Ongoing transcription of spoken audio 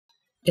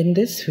In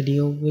this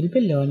video, we'll be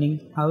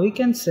learning how we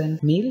can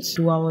send mails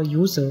to our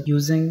user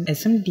using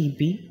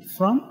SMTP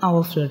from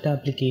our Flutter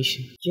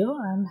application. Here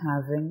I'm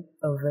having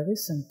a very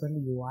simple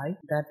UI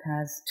that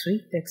has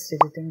 3 text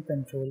editing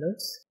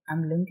controllers.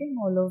 I'm linking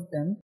all of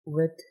them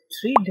with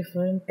 3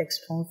 different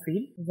text form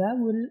fields that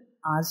will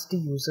ask the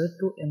user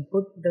to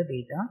input the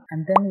data,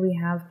 and then we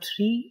have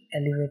 3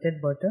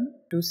 elevated buttons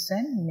to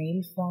send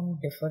mail from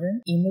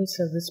different email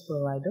service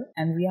provider,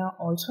 and we are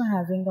also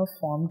having a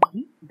form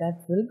key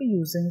that we'll be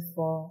using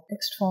for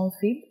text form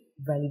field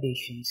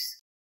validations.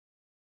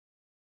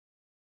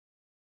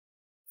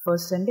 For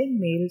sending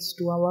mails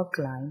to our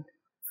client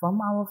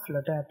from our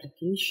Flutter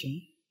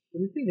application,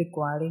 we'll be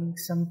requiring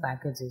some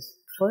packages.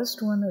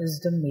 First one is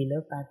the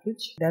mailer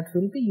package that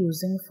we'll be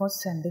using for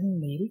sending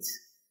mails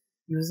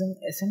using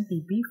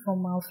SMTP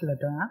from our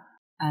Flutter app,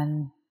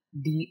 and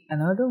the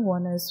another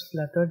one is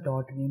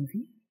flutter.env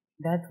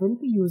that we'll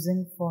be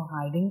using for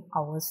hiding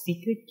our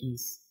secret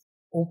keys.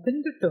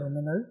 Open the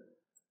terminal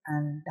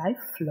and type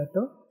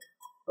flutter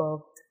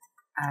perp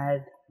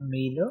add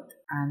mailer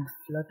and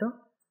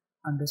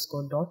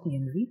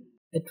flutter_.env.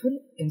 It will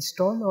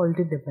install all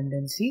the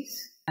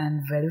dependencies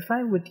and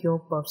verify with your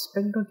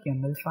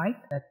perp_spec.yaml file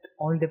that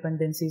all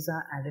dependencies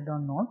are added or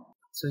not.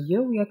 So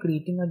here we are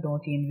creating a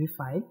 .env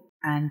file,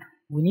 and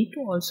we need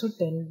to also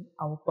tell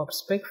our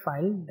perp_spec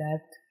file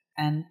that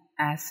an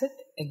asset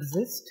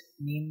exists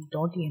named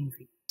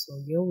 .env.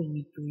 So here we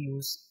need to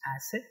use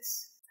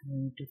assets, and we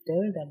need to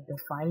tell that the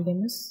file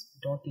name is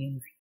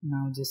 .env.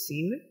 Now just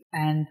save it.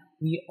 And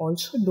we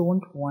also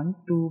don't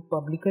want to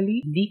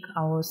publicly leak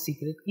our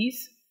secret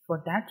keys.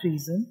 For that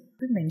reason,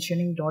 we're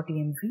mentioning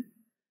 .env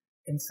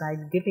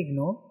inside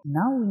gitignore.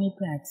 Now we need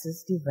to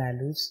access the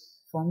values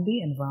from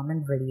the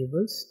environment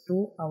variables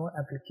to our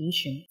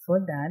application. For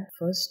that,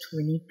 first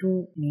we need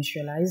to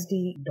initialize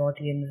the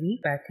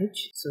 .env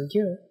package. So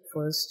here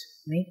first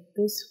make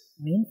this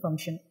main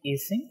function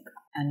async,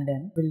 and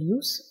then we'll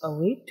use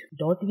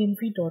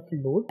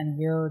await.env.load, and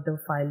here the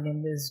file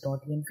name is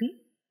 .env.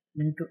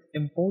 We need to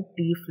import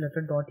the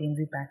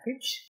flutter.env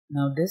package.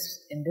 Now in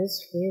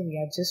this way we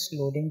are just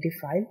loading the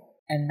file,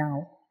 and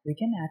now we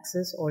can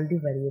access all the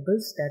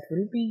variables that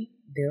will be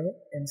there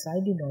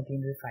inside the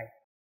 .env file.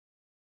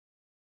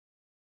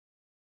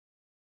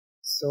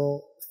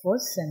 So for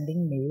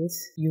sending mails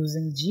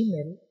using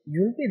Gmail,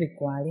 you'll be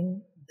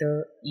requiring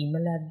the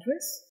email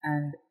address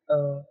and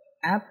a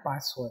app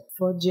password.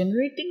 For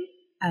generating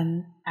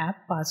an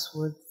app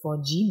password for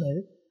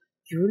Gmail,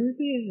 you will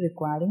be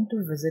requiring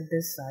to visit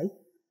this site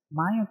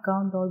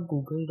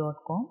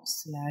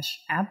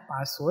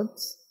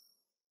myaccount.google.com/app_passwords.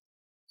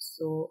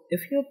 So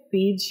if your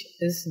page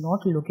is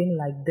not looking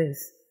like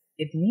this,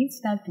 it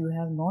means that you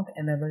have not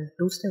enabled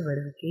two-step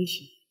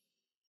verification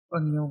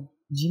on your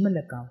Gmail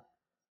account.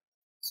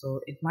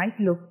 So it might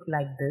look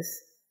like this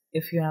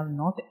if you have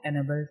not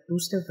enabled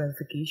two-step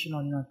verification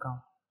on your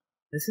account.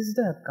 This is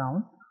the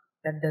account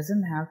that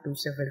doesn't have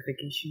two-step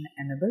verification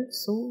enabled,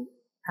 so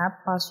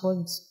app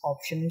passwords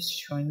option is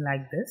showing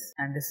like this,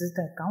 and this is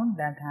the account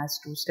that has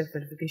two-step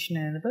verification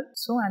enabled,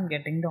 so I'm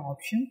getting the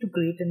option to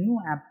create a new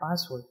app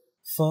password.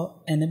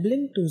 For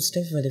enabling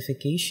two-step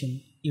verification,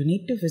 you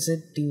need to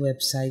visit the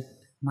website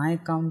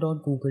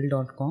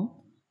myaccount.google.com,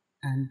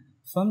 and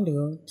from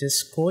there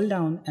just scroll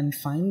down and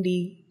find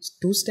the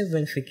two-step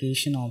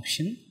verification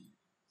option.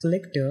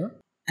 Click there,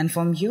 and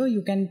from here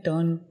you can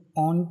turn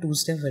on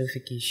two-step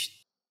verification.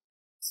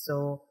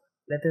 So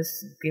let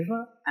us give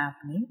an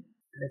app name.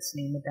 Let's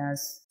name it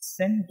as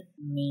Send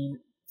Mail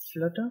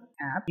Flutter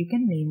app. You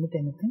can name it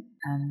anything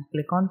and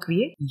click on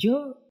create.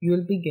 Here you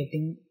will be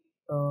getting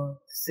a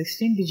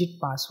 16-digit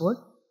password.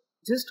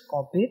 Just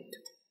copy it.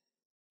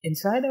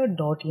 Inside our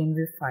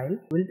 .env file,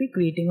 we'll be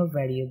creating a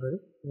variable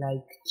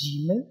like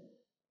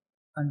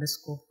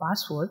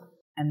Gmail_password,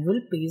 and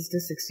we'll paste the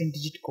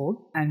 16-digit code,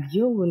 and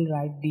here we'll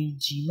write the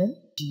Gmail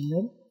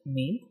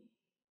mail,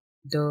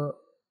 the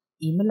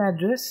email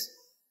address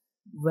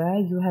where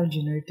you have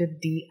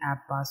generated the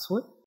app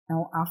password.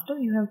 Now after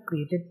you have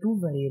created 2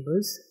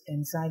 variables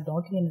inside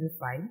 .env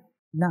file,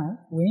 now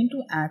we need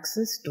to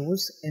access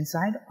those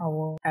inside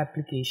our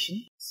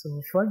application.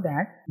 So for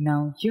that,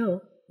 now here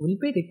we'll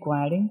be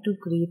requiring to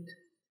create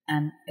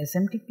an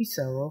SMTP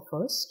server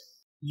first.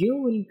 Here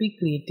we'll be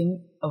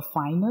creating a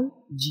final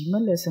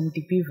Gmail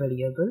SMTP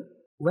variable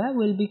where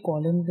we'll be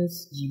calling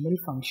this Gmail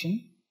function.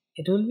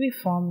 It will be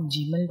from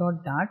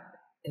gmail.dart.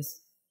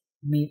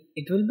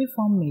 It will be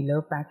from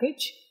mailer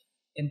package.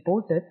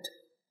 Import it,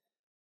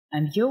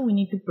 and here we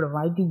need to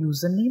provide the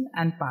username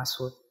and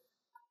password.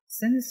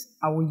 Since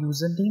our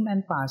username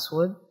and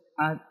password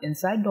are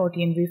inside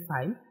 .env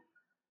file,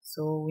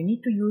 so we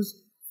need to use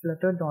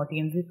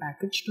flutter.env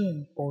package to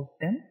import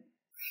them.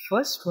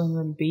 First one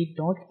will be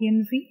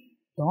 .env,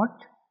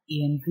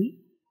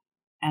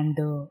 and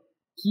the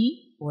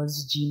key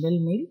was Gmail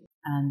mail,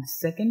 and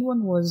second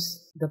one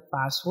was the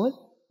password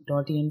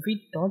 .env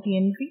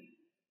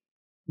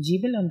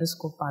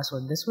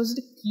Gmail_password. This was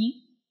the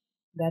key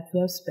that we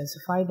have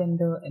specified in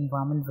the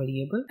environment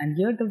variable, and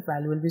here the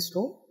value will be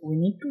stored. We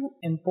need to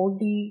import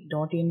the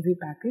 .env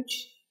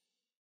package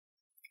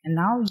And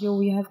now here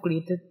we have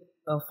created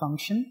a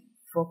function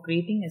for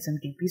creating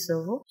SMTP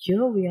server.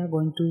 Here we are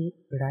going to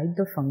write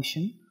the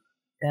function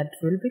that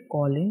will be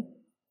calling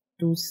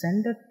to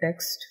send a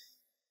text,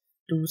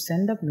 to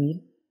send a mail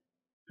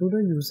to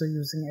the user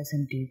using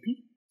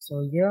SMTP.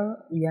 So here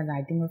we are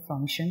writing a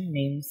function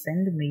named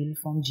send mail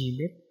from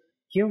Gmail.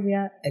 Here we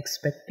are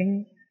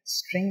expecting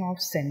string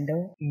of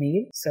sender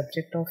mail,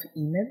 subject of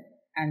email,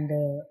 and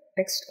the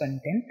text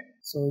content.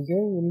 So here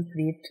we will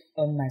create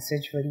a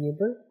message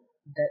variable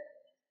that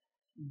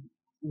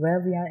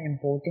where we are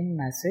importing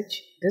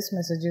message. This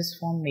message is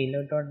from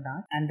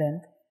mailer.dart, and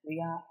then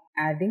we are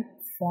adding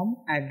from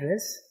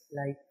address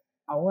like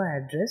our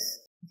address.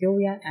 Here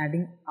we are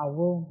adding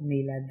our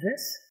mail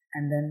address,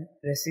 and then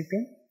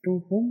recipient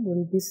to whom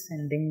will be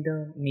sending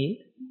the mail,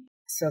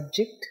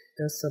 subject,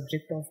 the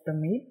subject of the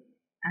mail,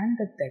 and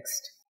the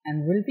text.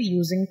 And we'll be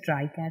using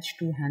try catch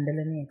to handle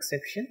any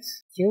exceptions.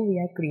 Here we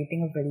are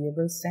creating a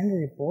variable send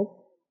report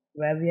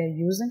where we are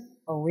using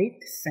await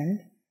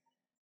send.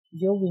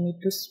 Here we need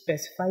to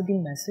specify the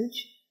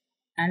message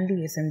and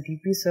the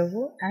SMTP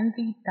server and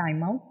the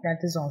timeout, that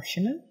is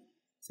optional.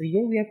 So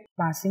here we are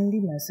passing the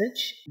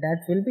message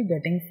that we'll be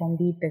getting from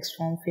the text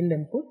form field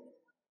input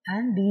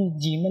and the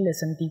Gmail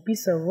SMTP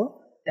server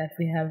that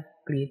we have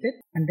created,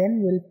 and then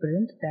we'll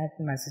print that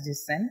message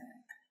is sent.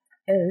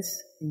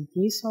 Else, in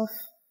case of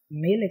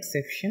mail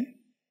exception,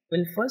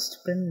 we'll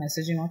first print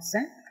message not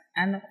sent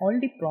and all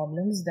the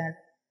problems that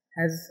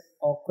has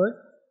occurred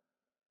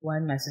while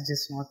message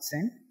is not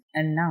sent.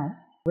 And now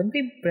when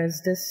we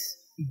press this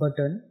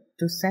button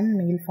to send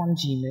mail from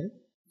Gmail,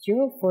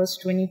 here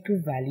first we need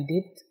to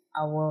validate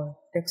our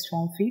text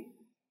form field,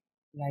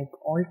 like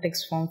all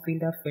text form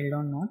field are filled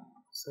or not.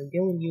 So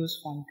here we'll use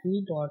form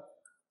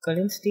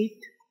current state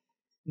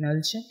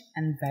null check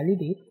and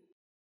validate.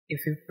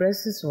 If you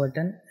press this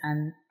button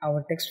and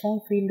our text form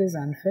field is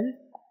unfilled,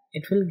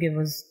 it will give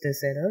us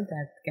this error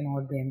that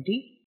cannot be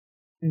empty.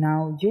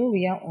 Now here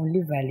we are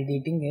only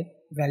validating it.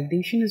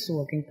 Validation is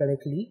working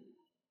correctly.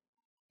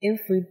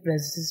 If we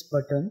press this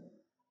button,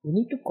 we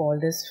need to call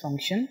this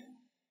function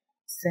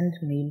send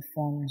mail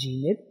from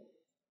Gmail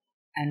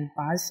and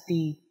pass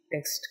the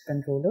text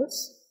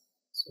controllers.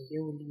 So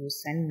here we'll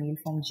use send mail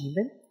from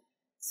Gmail.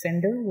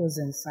 Sender was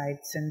inside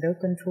sender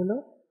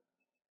controller.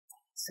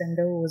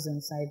 Sender was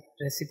inside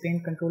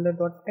recipient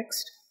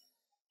controller.text.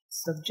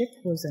 Subject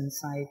was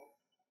inside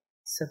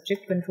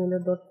subject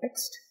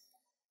controller.text,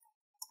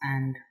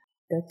 and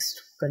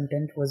text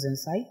content was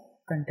inside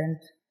content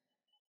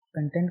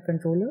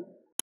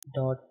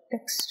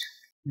controller.text.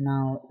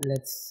 Now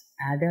let's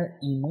add an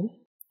email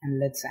and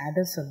let's add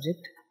a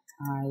subject.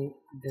 Hi,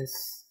 this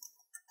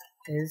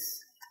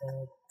is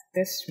a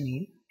test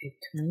mail. It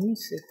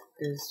means it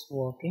is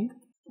working.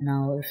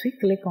 Now if we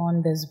click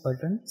on this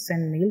button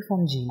send mail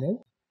from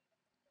Gmail,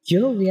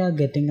 here we are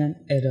getting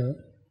an error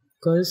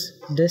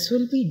because this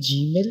will be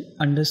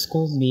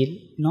Gmail_mail,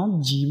 not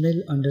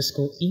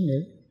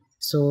Gmail_email.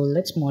 So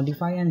let's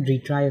modify and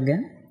retry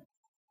again.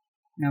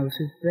 Now if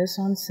we press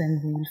on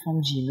send mail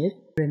from Gmail,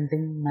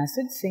 printing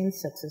message sent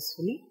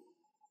successfully,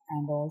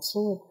 and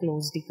also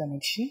close the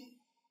connection.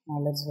 Now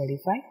let's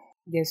verify.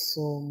 Yes,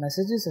 so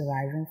message is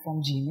arriving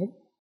from Gmail.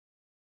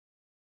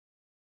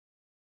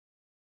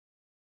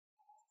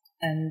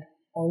 And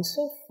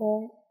also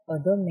for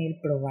other mail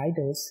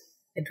providers,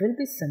 it will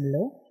be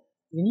similar.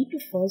 We need to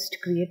first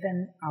create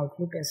an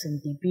Outlook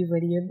SMTP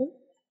variable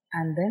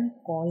and then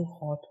call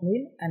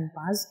Hotmail and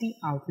pass the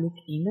Outlook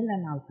email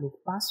and Outlook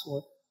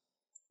password.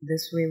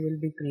 This way we'll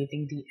be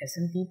creating the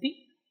SMTP,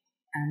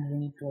 and we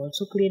need to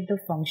also create the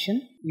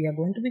function we are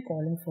going to be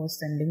calling for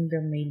sending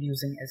the mail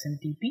using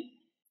SMTP.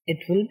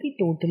 It will be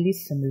totally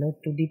similar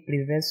to the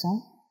previous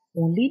one,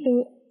 only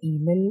the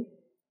email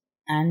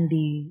and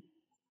the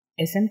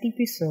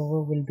SMTP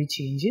server will be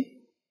changing.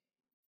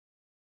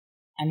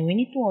 And we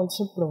need to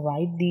also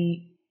provide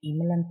the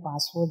email and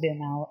password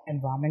in our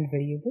environment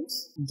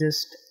variables.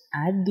 Just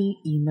add the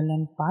email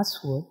and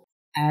password,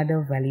 add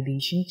a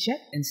validation check.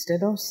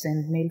 Instead of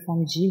send mail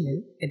from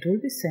Gmail, it will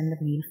be send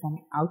mail from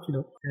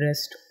Outlook.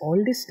 Rest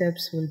all the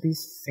steps will be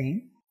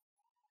same.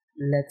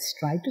 Let's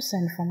try to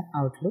send from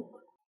Outlook.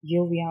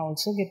 Here we are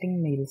also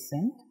getting mail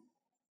sent.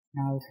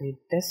 Now if we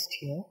test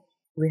here,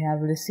 we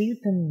have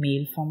received a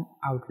mail from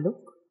Outlook.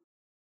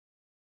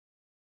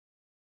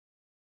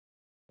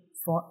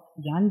 For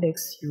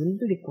Yandex, you will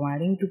be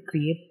requiring to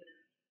create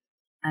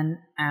an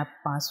app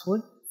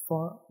password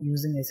for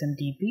using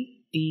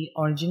SMTP. The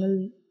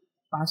original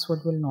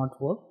password will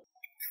not work.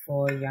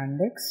 For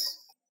Yandex,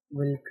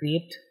 we'll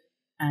create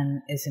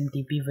an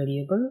SMTP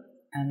variable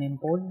and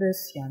import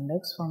this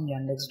Yandex from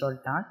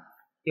yandex.dart.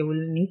 You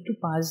will need to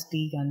pass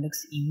the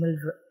Yandex email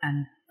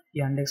and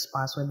Yandex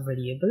password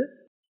variable.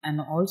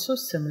 And also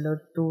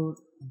similar to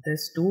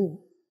this too,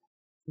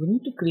 we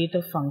need to create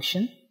a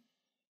function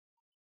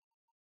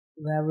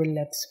where we'll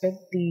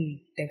expect the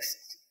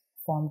text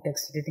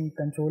editing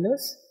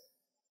controllers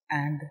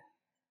and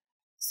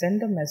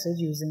send a message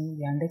using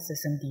Yandex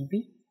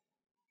SMTP.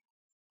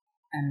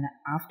 And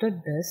after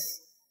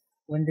this,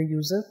 when the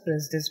user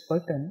presses this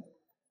button,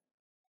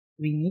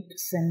 we need to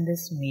send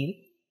this mail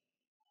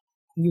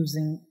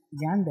using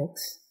Yandex.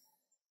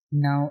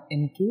 Now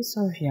in case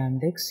of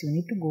Yandex, you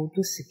need to go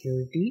to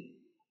security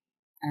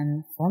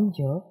and from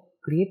here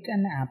create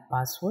an app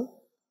password.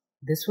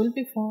 This will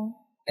be for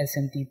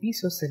SMTP,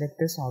 so select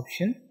this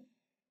option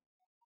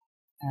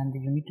and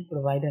you need to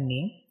provide a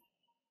name.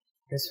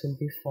 This will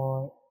be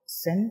for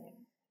send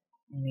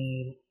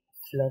mail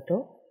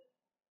Flutter.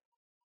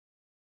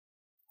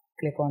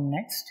 Click on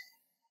next.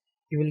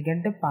 You will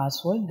get the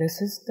password.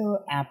 This is the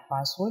app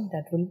password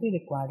that will be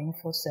requiring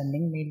for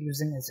sending mail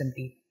using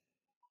SMTP.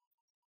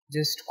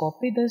 Just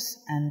copy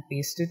this and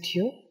paste it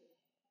here.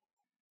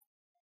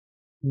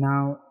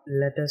 Now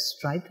let us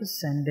try to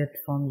send it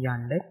from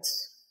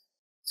Yandex.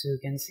 So you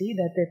can see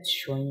that it's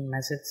showing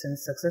message sent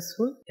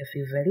successful. If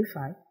we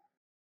verify,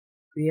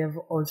 we have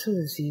also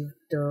received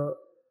the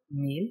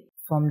mail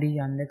from the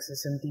Yandex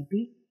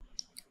SMTP.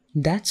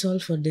 That's all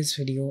for this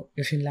video.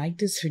 If you like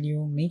this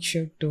video, make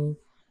sure to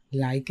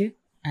like it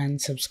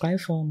and subscribe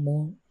for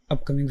more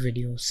upcoming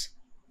videos.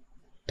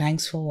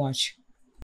 Thanks for watching.